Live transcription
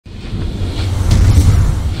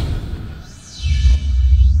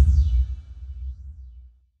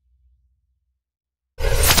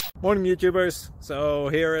Morning YouTubers. So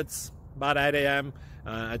here it's about 8 a.m.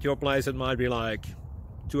 At your place it might be like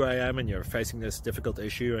 2 a.m. and you're facing this difficult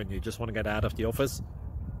issue and you just want to get out of the office.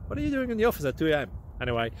 What are you doing in the office at 2 a.m.?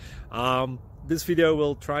 Anyway, this video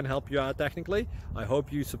will try and help you out technically. I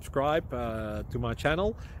hope you subscribe to my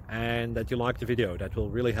channel and that you like the video. That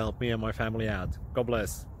will really help me and my family out. God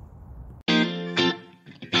bless.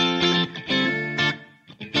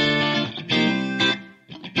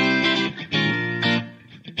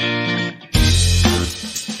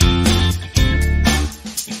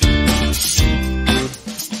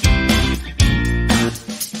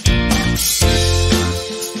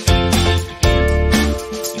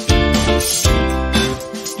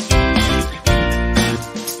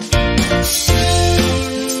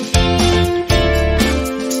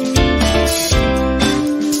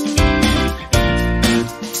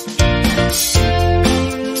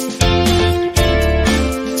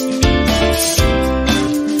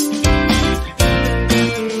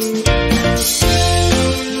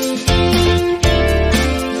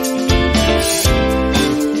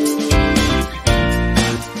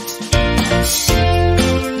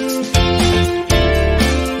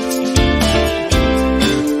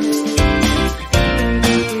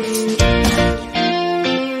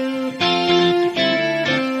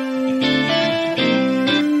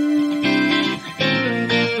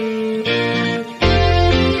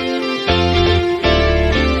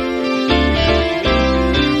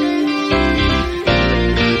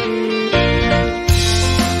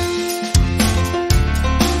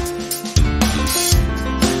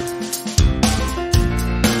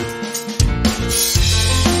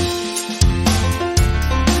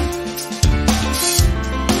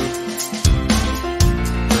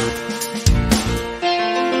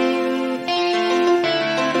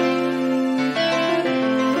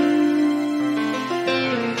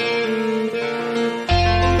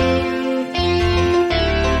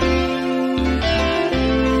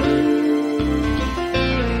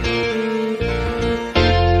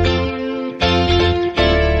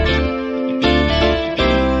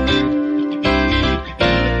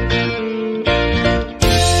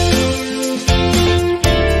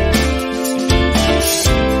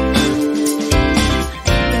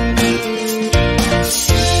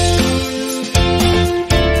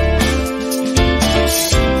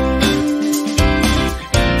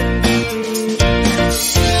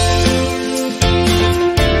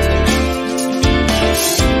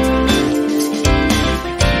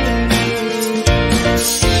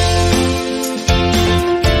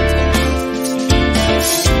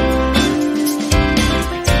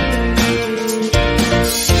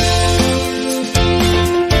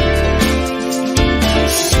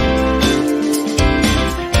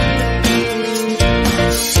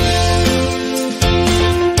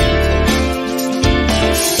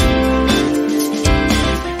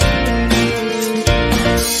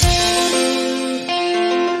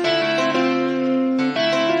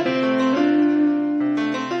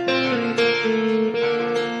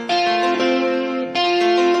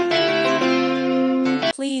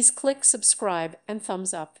 Please click subscribe and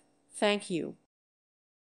thumbs up. Thank you.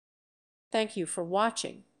 Thank you for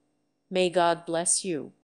watching. May God bless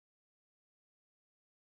you.